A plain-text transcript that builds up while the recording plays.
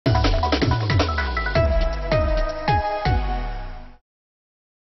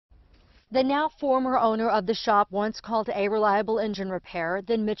The now former owner of the shop once called a reliable engine repair,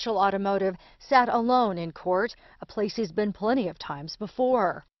 then Mitchell Automotive sat alone in court, a place he's been plenty of times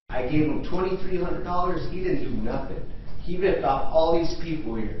before. I gave him $2,300. He didn't do nothing. He ripped off all these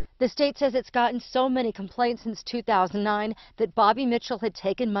people here. The state says it's gotten so many complaints since 2009 that Bobby Mitchell had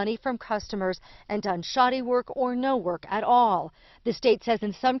taken money from customers and done shoddy work or no work at all. The state says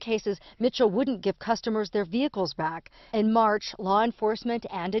in some cases Mitchell wouldn't give customers their vehicles back. In March, law enforcement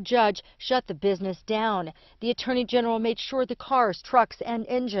and a judge shut the business down. The Attorney General made sure the cars, trucks and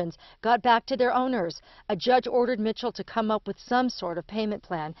engines got back to their owners. A judge ordered Mitchell to come up with some sort of payment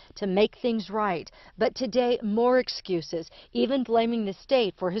plan to make things right. But today, more excuses, even blaming the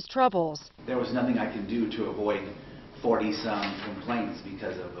state for his troubles. There was nothing I could do to avoid 40-some complaints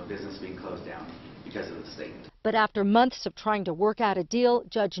because of a business being closed down because of the state. But after months of trying to work out a deal,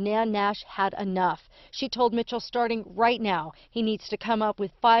 Judge Nan Nash had enough. She told Mitchell starting right now he needs to come up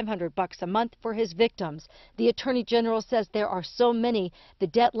with $500 a month for his victims. The Attorney General says there are so many, the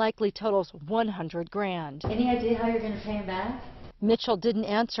debt likely totals $100 grand. Any idea how you're going to pay him back? Mitchell didn't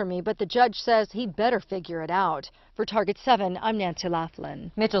answer me, but the judge says he'd better figure it out. For Target 7, I'm Nancy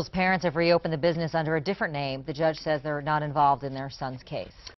Laughlin. Mitchell's parents have reopened the business under a different name. The judge says they're not involved in their son's case.